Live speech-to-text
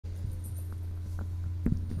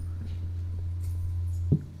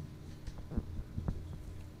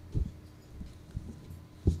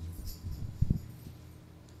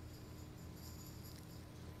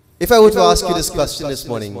If I were to ask you this question this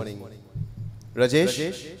morning,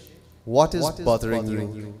 Rajesh, what is bothering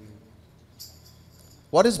you?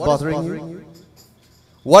 What is bothering you?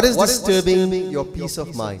 What is disturbing your peace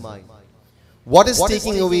of mind? What is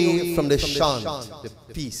taking away from the shant, the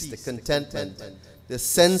peace, the contentment, the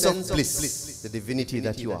sense of bliss, the divinity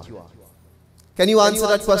that you are? Can you answer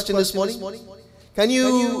that question this morning? Can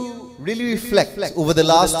you really reflect over the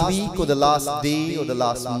last week or the last day or the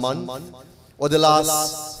last month or the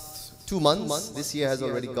last 2 months? This year has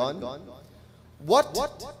already gone. What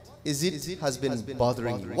is it has been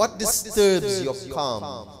bothering you? What disturbs your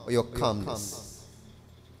calm or your calmness?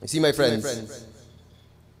 You see, my friends,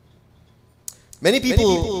 many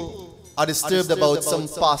people are disturbed about some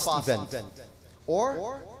past event,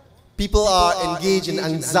 or people are engaged in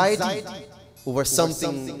anxiety over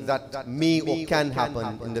something that may or can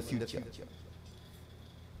happen in the future.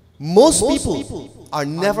 Most people are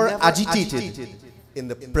never agitated in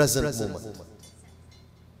the present moment.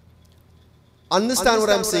 Understand what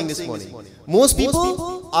I'm saying this morning. Most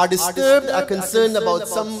people are disturbed, are concerned about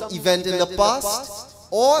some event in the past,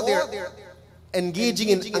 or they're engaging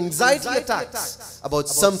in anxiety attacks about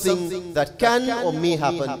something that can or may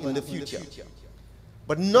happen in the future.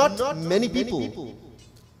 But not many people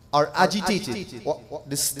are agitated or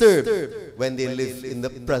disturbed when they live in the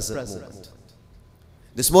present moment.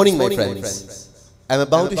 This morning, my friends, I'm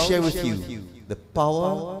about to share with you the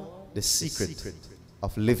power, the secret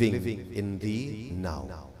of living in the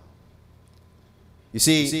now. You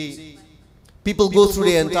see, people go through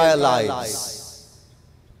their entire lives.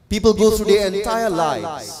 People go through their entire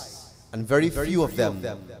lives, and very few of them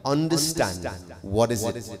understand what is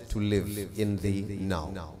it to live in the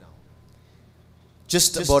now.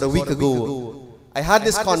 Just about a week ago, I had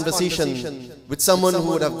this conversation with someone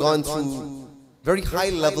who would have gone through very high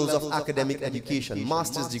levels of academic education,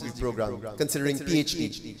 master's degree program, considering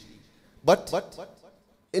PhD. But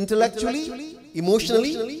intellectually,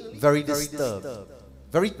 emotionally, very disturbed,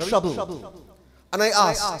 very troubled. And I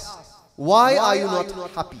asked, why are you not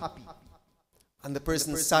happy? And the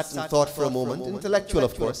person sat and thought for a moment, intellectual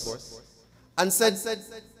of course, and said,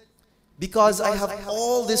 because I have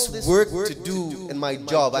all this work to do in my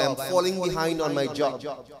job. I am falling behind on my job.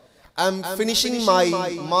 I'm finishing my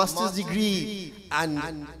master's degree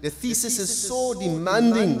and the thesis is so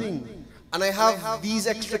demanding. And I have these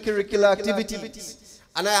extracurricular activities.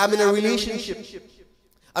 And I am in a relationship.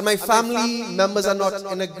 And my family members are not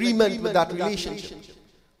in agreement with that relationship.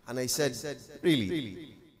 And I said,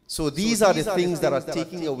 really? So these are the things that are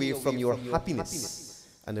taking away from your happiness?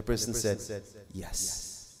 And the person said,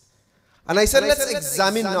 yes. And I said, let's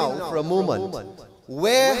examine now for a moment,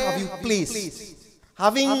 where have you placed,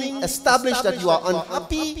 having established that you are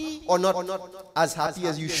unhappy or not as happy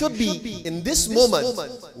as you should be in this moment,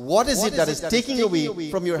 what is it that is taking away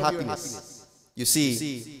from your happiness? You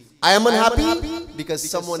see, I am unhappy because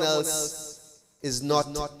someone else is not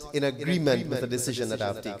in agreement with the decision that I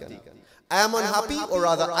have taken. I am unhappy, or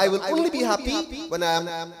rather, I will only be happy when I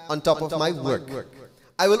am on top of my work.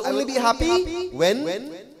 I will only be happy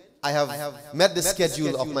when I have met the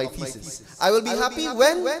schedule of my thesis. I will be happy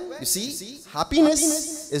when, you see,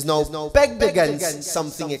 happiness is now pegged against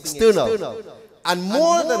something external. And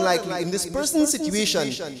more than likely, in this person's situation,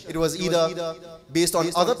 it was either based on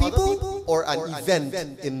other people or an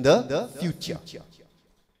event in the future.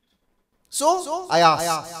 So, I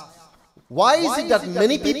asked, why is it that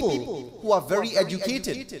many people who are very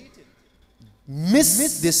educated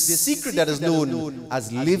miss this secret that is known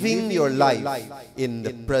as living your life in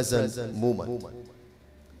the present moment?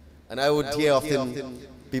 And I would hear often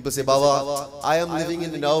people say, Baba, I am living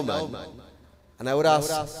in the now, man. And I would ask,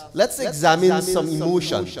 let's examine some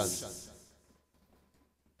emotions.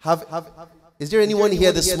 Is there anyone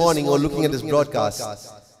here this morning or looking at this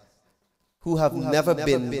broadcast who have never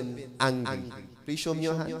been angry? Please show me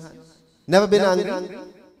your hand. Never been angry?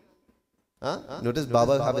 Huh? Notice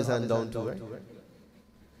Baba have his hand down too, right?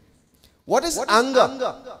 What is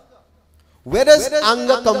anger? Where does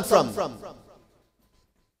anger come from?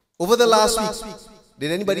 Over the last week, did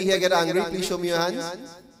anybody here get angry? Please show me your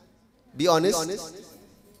hands. Be honest.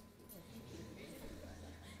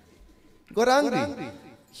 Got angry.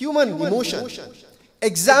 Human emotion.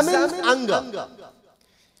 Examine anger.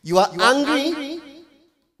 You are angry.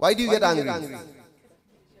 Why do you get angry?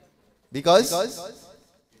 Because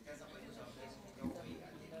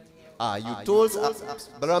you told,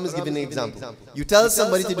 Balaram is giving an example. You tell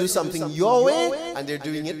somebody to do something your way and they're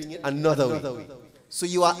doing it another way. So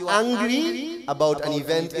you are angry about an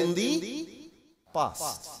event in the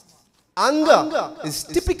past. Anger is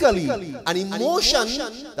typically an emotion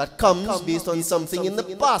that comes based on something in the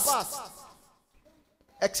past.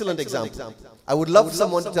 Excellent example. I would love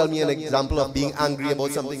someone to tell me an example of being angry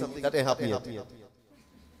about something that ain't happening yet.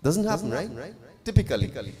 Doesn't happen, right?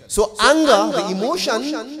 Typically. So anger, the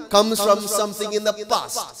emotion, comes from something in the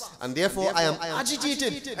past. And therefore, I am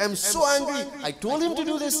agitated. I am so angry. I told him to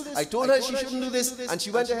do this. I told her she shouldn't do this. And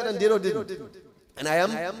she went ahead and did or didn't. And I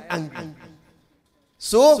am angry.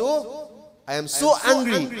 So, I am so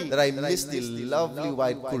angry that I missed the lovely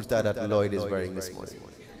white kurta that Lloyd is wearing this morning.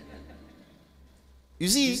 You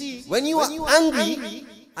see, when you are angry,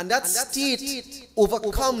 and that state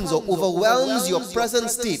overcomes or overwhelms your present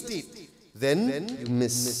state, then you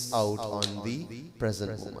miss out on the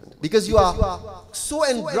present moment. Because you are so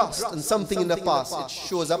engrossed in something in the past, it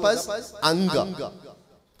shows up as anger.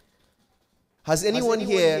 Has anyone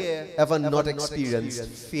here ever not experienced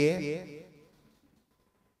fear?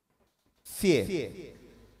 Fear.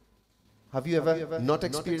 Have you ever not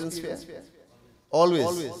experienced fear?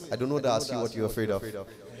 Always. I don't know to ask you what you're afraid of.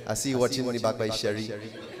 I see you watching in the back by Sherry.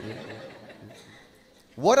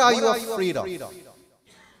 What are you afraid of?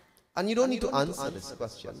 And you don't need to answer this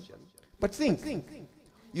question. But think.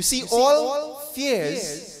 You see, all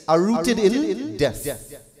fears are rooted in death.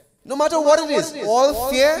 No matter what it is, all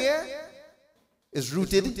fear is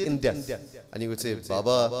rooted in death. And you would say,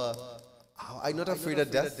 Baba, I'm not afraid of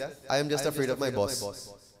death. I am just afraid of my boss.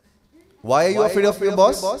 Why are you afraid of your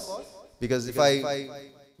boss? Because if I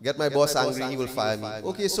get my boss angry, he will fire me.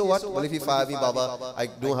 Okay, so what? Well, if he fire me, Baba, I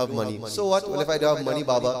don't have money. So what? Well, if I don't have money,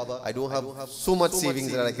 Baba, I don't have so much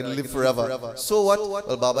savings that I can live forever. So what?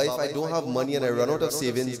 Well, Baba, if I don't have money and I run out of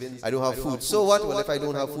savings, I don't have food. So what? Well, if I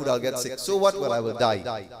don't have food, I'll get sick. So what? Well, I will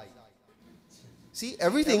die. See,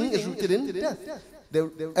 everything is rooted in death.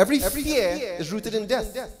 Every fear is rooted in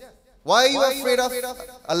death. Why are you afraid of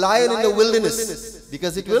a lion in the wilderness?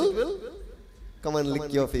 Because it will come and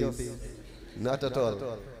lick your face. Not at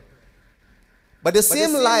all. But the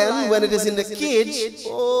same lion, when it is in the cage,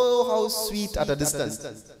 oh, how sweet at a distance.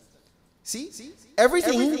 See?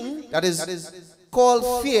 Everything that is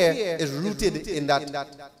called fear is rooted in that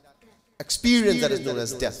experience that is known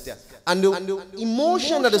as death. And the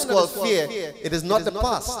emotion that is called fear, it is not the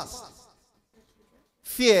past.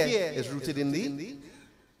 Fear is rooted in the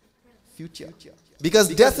future. Because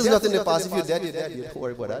death is not in the past. If you're dead, you're dead. You don't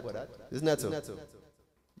worry about that. Isn't that so?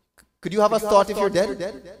 Could you have a thought if you're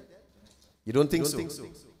dead? You don't think so?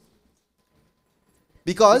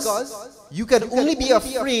 Because you can only be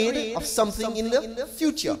afraid of something in the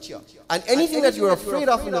future. And anything that you're afraid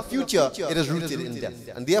of in the future, it is rooted in death.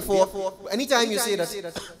 And therefore, anytime you say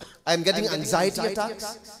that, I'm getting anxiety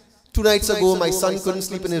attacks. 2 nights ago, my son couldn't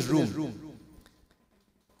sleep in his room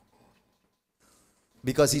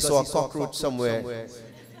because he saw a cockroach somewhere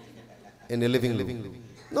in the living room.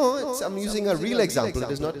 No, I'm using a real example.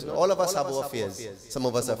 It is not, all of us have our fears. Some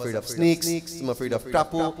of us are afraid of snakes, some are afraid of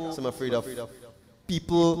trapo, some are afraid of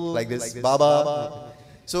people like this, Baba.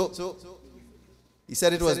 So, he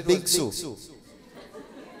said it was big so.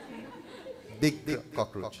 Big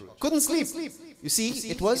cockroach. Couldn't sleep. You see,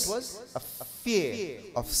 it was a fear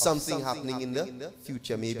of something happening in the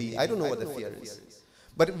future, maybe. I don't know what the fear is.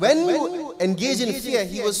 But when you engage in fear,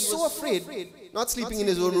 he was so afraid, not sleeping in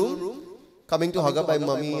his own room, coming to hug up by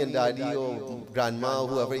mommy and daddy or grandma or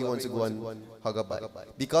whoever he wants to go and hug up by.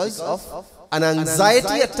 Because of an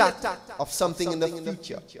anxiety attack of something in the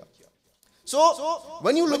future. So,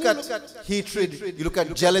 when you look at hatred, you look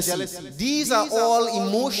at jealousy, these are all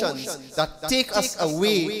emotions that take us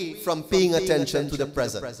away from paying attention to the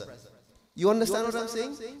present. You understand what I'm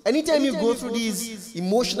saying? Anytime you go through these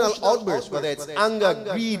emotional outbursts, whether it's anger,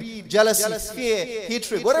 greed, jealousy, fear,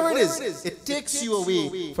 hatred, whatever it is, it takes you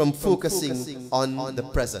away from focusing on the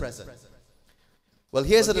present. Well,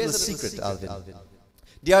 here's a little secret, Alvin.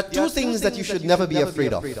 There are 2 things that you should never be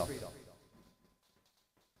afraid of.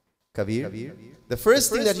 Kabir, the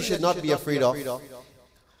first thing that you should not be afraid of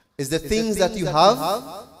is the things that you have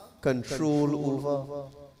control over.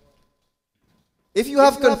 If you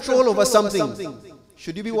have control over something,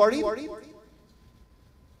 should you be worried?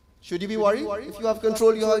 Should you be worried? If you have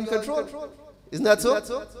control, you are in control. Isn't that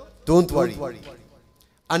so? Don't worry.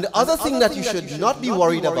 And the other thing that you should not be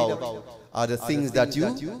worried about are the things that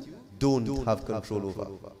you don't have control over.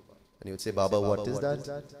 And you would say, Baba, what is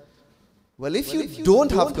that? Well, if you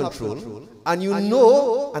don't have control, and you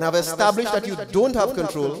know and have established that you don't have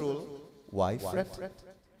control, why fret?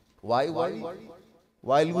 Why worry?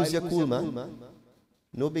 Why lose your cool, man?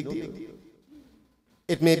 No big deal.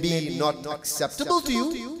 It may be not acceptable to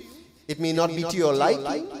you. It may not be to your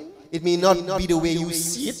liking. It may not be the way you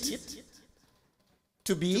see it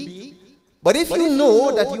to be. But if you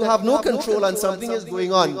know that you have no control and something is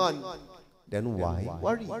going on, then why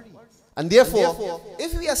worry? And therefore,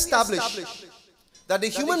 if we establish that the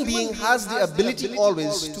human being has the ability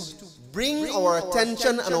always to bring our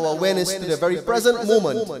attention and our awareness to the very present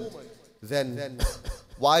moment, then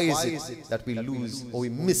why is it that we lose or we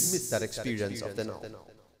miss that experience of the now?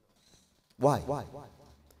 Why?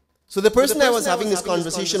 So the person I was having this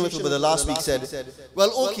conversation with over the last week said,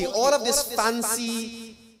 well, okay, all of this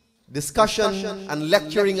fancy discussion and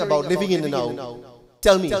lecturing about living in the now,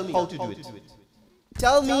 tell me how to do it.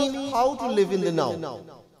 Tell me how to live in the now.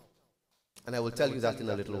 And I will tell you that in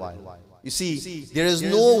a little while. You see, there is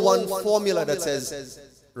no one formula that says,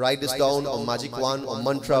 write this down, or magic wand, or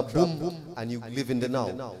mantra, boom, and you live in the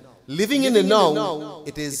now. Living in the now,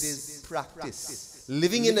 it is practice.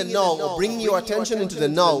 Living in the now, or bringing your attention into the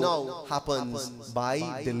now, happens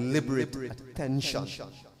by deliberate attention.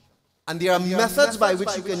 And there are methods by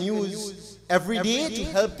which you can use every day to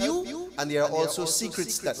help you, and there are also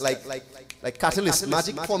secrets that, like catalyst,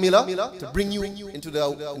 magic formula to bring you into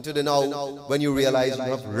the now when you realize you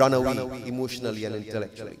have run away emotionally and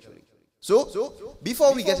intellectually. So,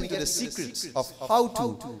 before we get into the secrets of how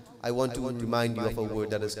to, I want to remind you of a word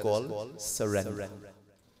that is called surrender.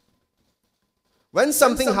 When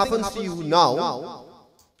something happens to you now,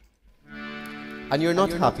 and you're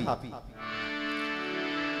not happy,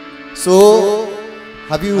 so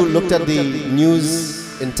have you looked at the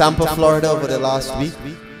news in Tampa, Florida over the last week?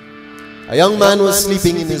 A young man was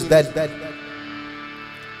sleeping in his bed,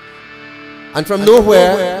 and from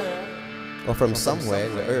nowhere, or from somewhere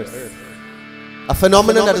in the earth, a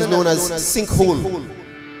phenomenon that is known as sinkhole.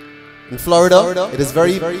 In Florida, it is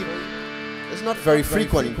it's not very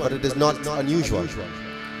frequent, but it is not unusual,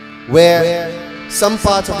 where some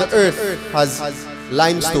parts of the earth has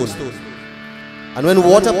limestone, and when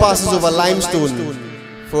water passes over limestone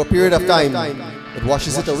for a period of time, it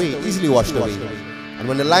washes it away, easily washed away. And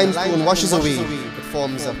when the limestone washes away, it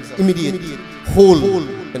forms an immediate hole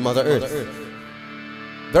in Mother Earth.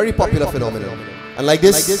 Very popular phenomenon. And like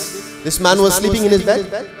this man was sleeping in his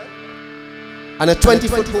bed, and a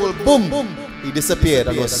 20-foot hole, boom, he disappeared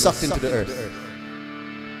and was sucked into the earth.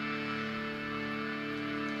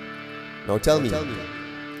 Now tell me,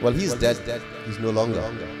 well, he's dead, he's no longer.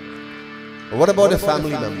 But what about the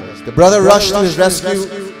family members? The brother rushed to his rescue,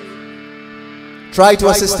 tried to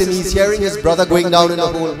assist him. He's hearing his brother going down in the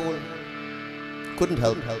hole. Couldn't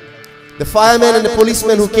help. The firemen and the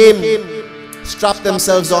policemen who came strapped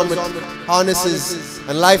themselves on with harnesses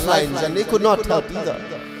and lifelines, and they could not help either.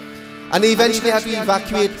 And they eventually had to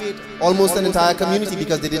evacuate almost an entire community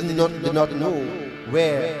because they did not know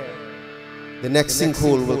where the next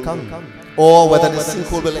sinkhole will come, or whether the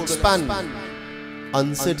sinkhole will expand.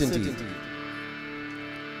 Uncertainty.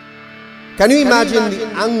 Can you imagine the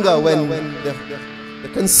anger when the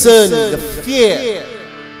concern, the fear,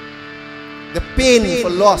 the pain for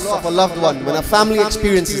loss of a loved one, when a family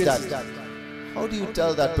experiences that? How do you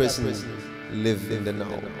tell that person, live in the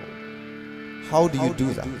now? How do you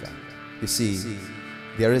do that? You see,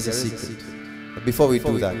 there is a secret. But before we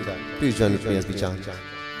do that, please join with me as we chant.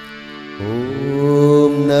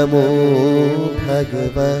 Om Namo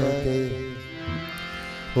Bhagavate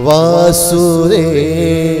Vasudeva.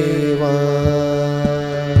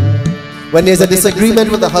 When there's a disagreement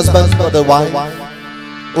with the husband or the wife,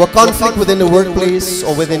 or a conflict within the workplace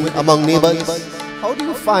or among neighbors, how do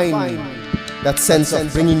you find that sense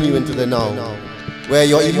of bringing you into the now, where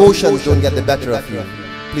your emotions don't get the better of you?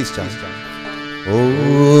 Please chant.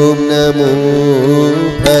 Om Namo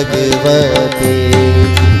Bhagavate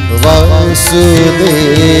Vasudevaya.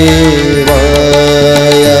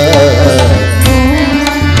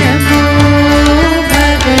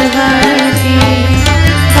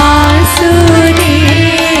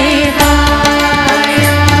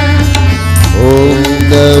 Om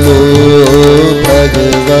Namo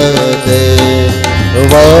Bhagavate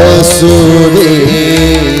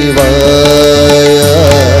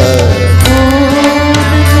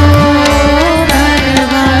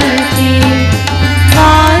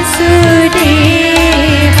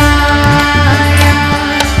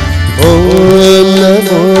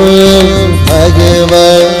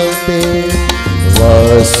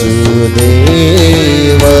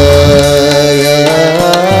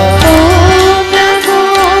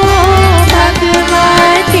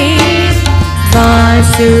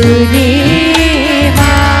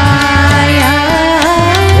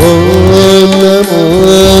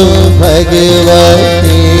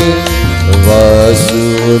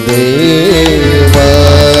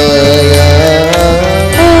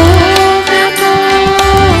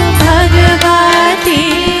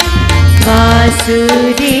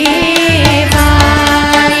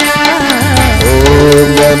Om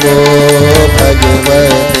Namo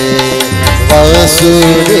Bhagavate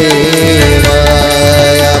वासुदेवाय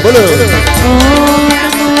बोलो ओम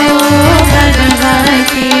नमो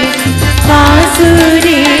भगवते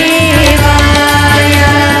वासुदेवाय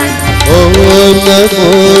ओम नमो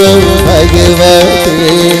भगवते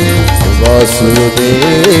वासुदेवाय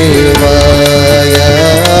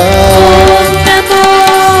ओम नमो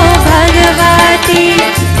भगवते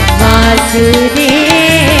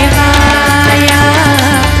वासुदेवाय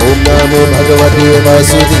ओम नमो भगवते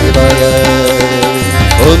वासुदेवाय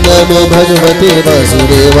ओम नमो भगवते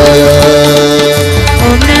वासुदेवाय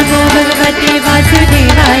ओम नमो भगवते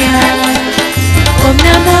वासुदेवाय ओम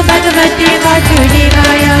नमो भगवते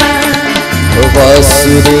वासुदेवाय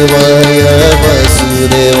वासुदेवाय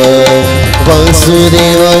वासुदेवाय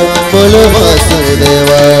वासुदेवाय बोलो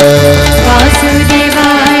वासुदेवाय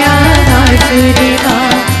वासुदेवाय वासुदेवा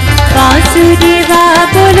वासुदेवा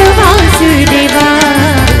बोलो वासुदेवा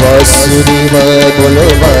वासुदेवाय बोलो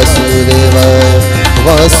वासुदेवाय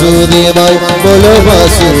वासुदेवाय बोलो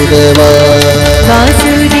वासुदेवाय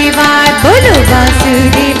वासुदेवा बोलो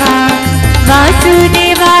वासुदेवा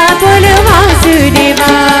वासुदेवा बोलो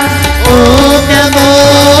वासुदेवा ओम नमो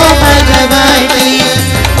भगवते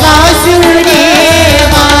वासुदेवाय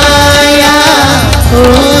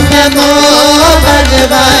ओम नमो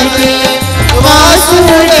भगवते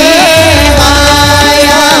वासुदेवाय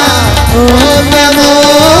ओम नमो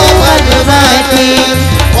भगवते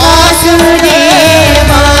वासुदेवाय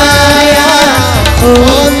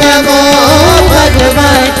ओम नमो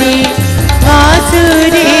भगवते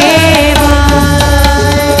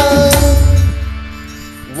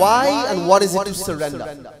Why and what is it to surrender?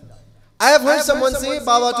 I have heard someone say,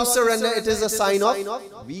 Baba, to surrender, it is a sign of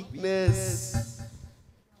weakness.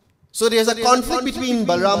 So there's a conflict between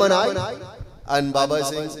Balram and Baba is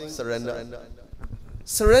saying, surrender.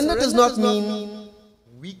 Surrender does not mean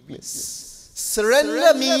weakness.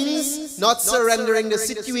 Surrender means not surrendering the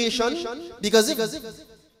situation, because if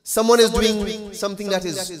someone is doing something that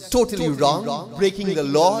is totally wrong, breaking the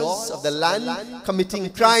laws of the land, committing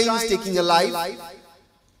crimes, taking a life,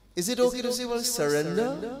 is it okay to say, well,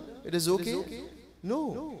 surrender? It is okay?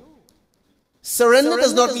 No. Surrender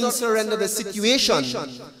does not mean surrender the situation,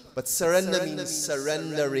 but surrender means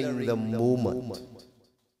surrendering the moment.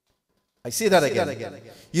 I say that again.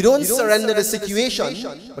 You don't surrender the situation,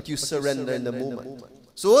 but you surrender in the moment.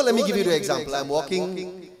 So let me give you the example. I'm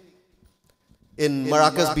walking in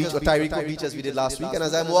Maracas Beach or Tyrico Beach as we did last week, and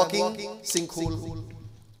as I'm walking, sinkhole,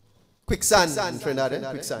 quicksand in Trinidad,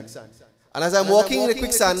 quicksand. And as I'm walking in the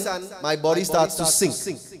quicksand, my body starts to sink.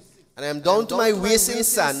 And I'm down to my waist in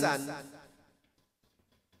sand.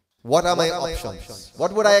 What are my options?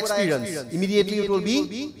 What would I experience? Immediately it will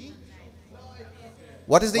be,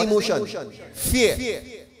 what is the emotion? Fear.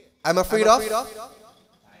 I'm afraid of?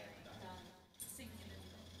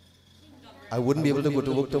 I wouldn't be able to go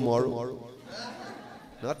to work tomorrow.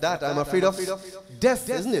 Not that. I'm afraid of death,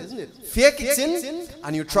 isn't it? Fear kicks in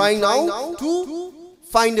and you're trying now to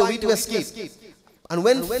find a way to escape. And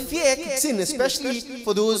when fear kicks in, especially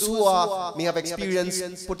for those who may have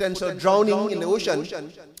experienced potential drowning in the ocean,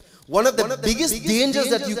 one of the biggest dangers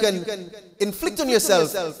that you can inflict on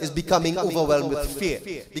yourself is becoming overwhelmed with fear.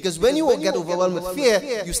 Because when you get overwhelmed with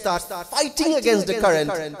fear, you start fighting against the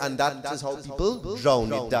current, and that is how people drown,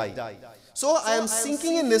 they die. So I am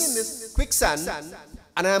sinking in this quicksand,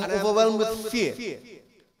 and I am overwhelmed with fear.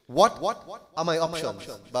 What are my options?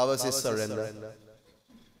 Baba says surrender.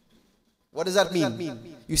 What does that mean?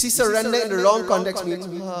 You see, surrender in the wrong context means,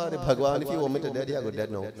 Bhagwan, if you want me to dead, I go dead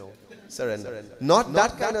now. Surrender. Not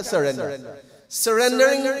that kind of surrender.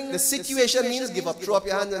 Surrendering the situation means give up, throw up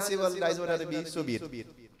your hands and say, well, that is what it has to be, so be it.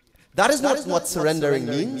 That is not what surrendering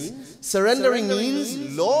means. Surrendering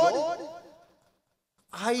means, Lord,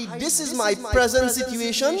 this is my present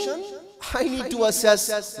situation. I need to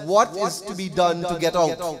assess what is to be done to get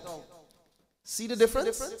out. See the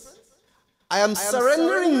difference? I am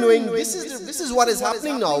surrendering knowing this is what is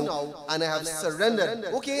happening now, and I have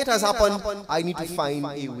surrendered. Okay, it has happened. I need to find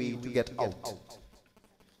a way to get out.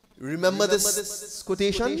 Remember this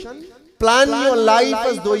quotation? Plan your life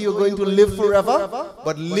as though you're going to live forever,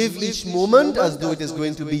 but live each moment as though it is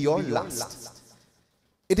going to be your last.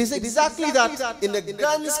 It is exactly that in the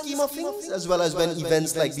grand scheme of things, as well as when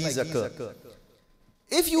events like these occur.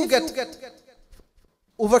 If you get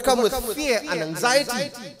overcome with fear and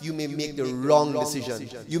anxiety, you may make the wrong decision.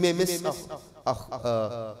 You may miss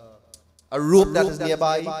a rope that is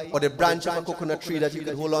nearby, or the branch of a coconut tree that you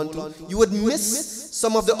can hold on to. You would miss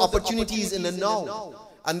some of the opportunities in the now.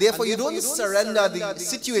 And therefore you don't surrender the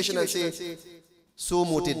situation and say, so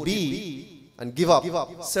mote it be, and give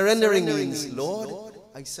up. Surrendering means, Lord,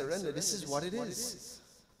 I surrender. This is what it is.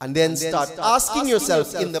 And then start asking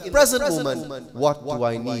yourself in the present moment, what do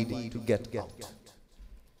I need to get out?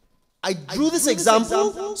 I drew this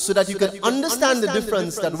example so that you can understand the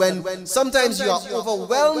difference, that when sometimes you are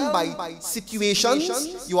overwhelmed by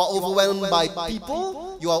situations, you are overwhelmed by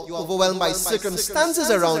people, you are overwhelmed by circumstances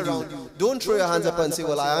around you, don't throw your hands up and say,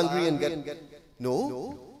 well, I'm angry and get...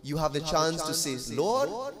 No, you have the chance to say,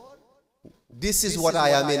 Lord, this is what I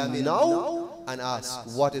am in now, and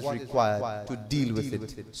ask what is required to deal with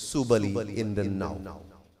it soberly in the now.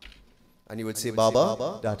 And you would say,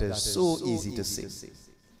 Baba, that is so easy to say.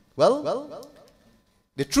 Well,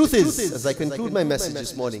 the truth is, as I conclude my message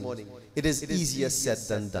this morning, it is easier said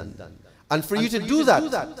than done. And for you to do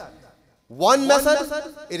that, one method,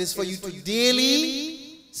 it is for you to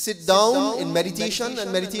daily sit down in meditation.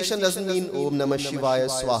 And meditation doesn't mean Om Namah Shivaya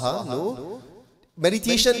Swaha, no.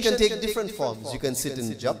 Meditation can take different forms. You can sit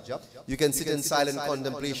in jap, you can sit in silent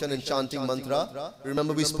contemplation and chanting mantra.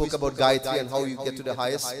 Remember we spoke about Gayatri and how you get to the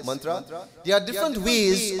highest mantra. There are different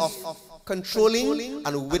ways of controlling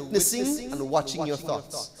and witnessing and watching your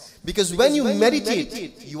thoughts. Because when you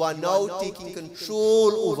meditate, you are now taking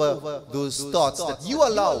control over those thoughts that you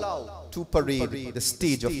allow to parade the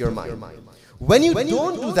stage of your mind. When you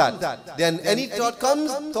don't do that, then any thought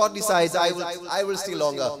comes, thought decides, I will stay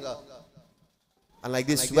longer. And like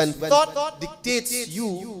this, when thought dictates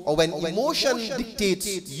you, or when emotion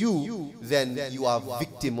dictates you, then you are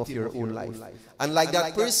victim of your own life. And like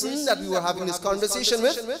that person that we were having this conversation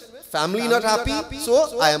with, family not happy,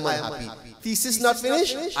 so I am unhappy. Thesis not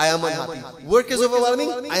finished, I am unhappy. Work is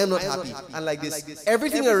overwhelming, I am not happy. And like this,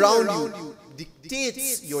 everything around you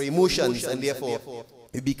dictates your emotions, and therefore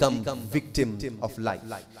you become victim of life.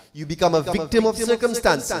 You become a victim of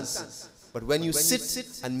circumstances. But when you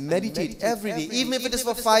sit and meditate every day, even if it is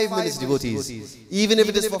for 5 minutes, devotees, even if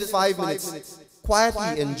it is for 5 minutes,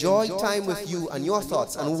 quietly enjoy time with you and your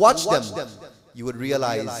thoughts and watch them, you would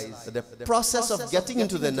realize that the process of getting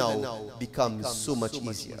into the now becomes so much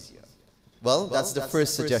easier. Well, that's the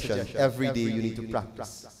first suggestion. Every day you need to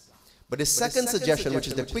practice. But the second suggestion, which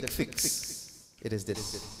is the quick fix, it is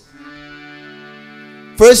this.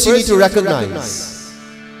 First, you need to recognize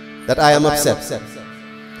that I am upset.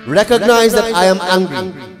 Recognize that I am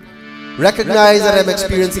angry. Recognize that I am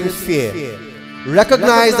experiencing fear.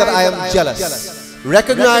 Recognize that I am jealous.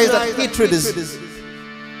 Recognize that hatred is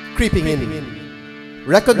creeping in.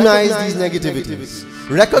 Recognize these negativities.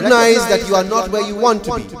 Recognize that you are not where you want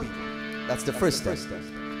to be. That's the first step.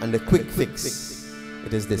 And the quick fix,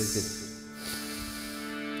 it is this.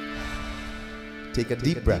 Take a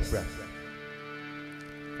deep breath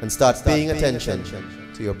and start paying attention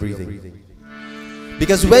to your breathing.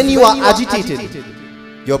 Because when you are agitated,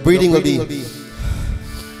 your breathing will be,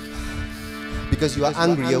 because you are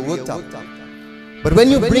angry, you're worked out. But when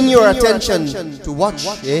you bring your attention to watch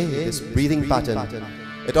this breathing pattern,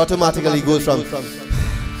 it automatically goes from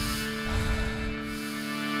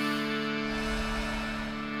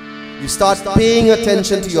you start paying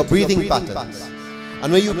attention to your breathing patterns.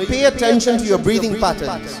 And when you pay attention to your breathing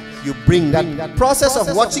patterns, you bring that process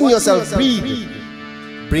of watching yourself breathe,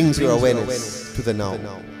 brings your awareness to the now.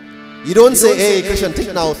 You don't say, hey Krishen,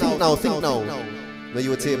 think now, think now, think now. No, you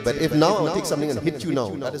would say, but if now, I'll take something and hit you now.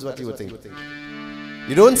 That is what you would think.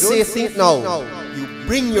 You don't say think now, you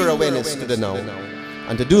bring your awareness to the now.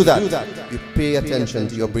 And to do that, you pay attention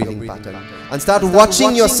to your breathing pattern. And start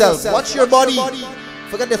watching yourself. Watch your body.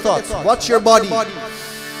 Forget the thoughts. Watch your body.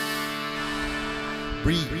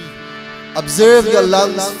 Breathe. Observe your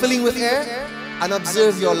lungs filling with air, and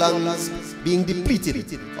observe your lungs being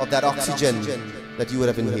depleted of that oxygen that you would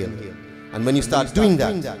have inhaled. And when you start doing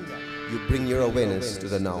that, you bring your awareness to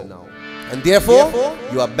the now. And therefore,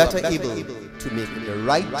 you are better able to make the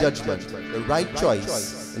right judgment, the right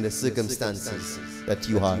choice in the circumstances that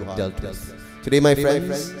you are dealt with. Today, my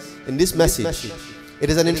friends, in this message, it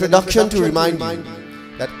is an introduction to remind you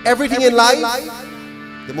that everything in life,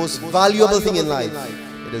 the most valuable thing in life,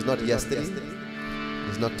 it is not yesterday, it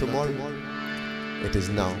is not tomorrow, it is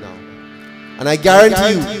now. And I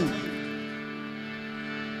guarantee you,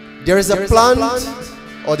 there is a plant,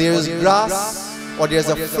 or there is grass, or there is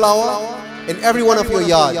a flower in every one of your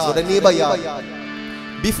yards, or the neighbor yard.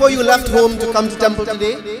 Before you left home to come to temple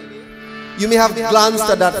today, you may have glanced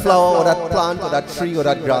at that flower, or that plant, or that tree, or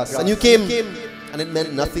that grass, and you came, and it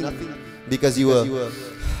meant nothing, because you were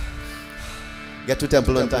get to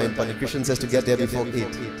temple on time. But Krishen says to get there before 8.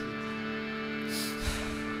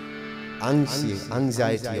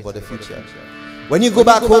 Anxiety about the future. When you go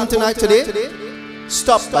back home tonight, today,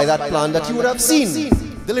 stop by that plant that you would have seen,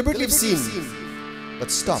 deliberately seen, but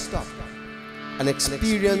stop and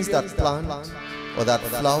experience that plant or that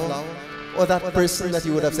flower or that person that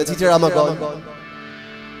you would have said, Sitaramagon,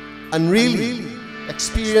 and really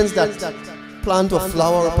experience that plant or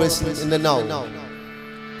flower or person in the now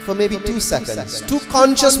for maybe 2 seconds, 2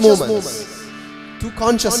 conscious moments, 2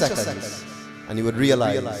 conscious seconds, and you would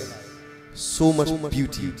realize so much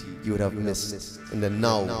beauty you would have missed in the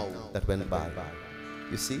now that went by.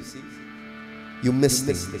 You see? You miss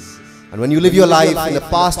things. And when you live your life in the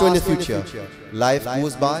past or in the future, life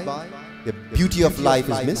goes by, the beauty of life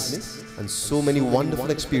is missed, and so many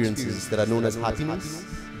wonderful experiences that are known as happiness,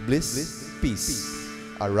 bliss, peace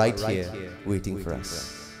are right here waiting for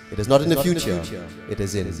us. It is not in the future, it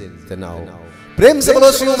is in the now. Prem se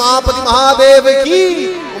bolo Shri Umapati Mahadev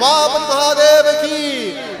ki, Umapati Mahadev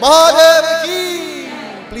ki, Mahadev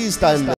ki. Please stand.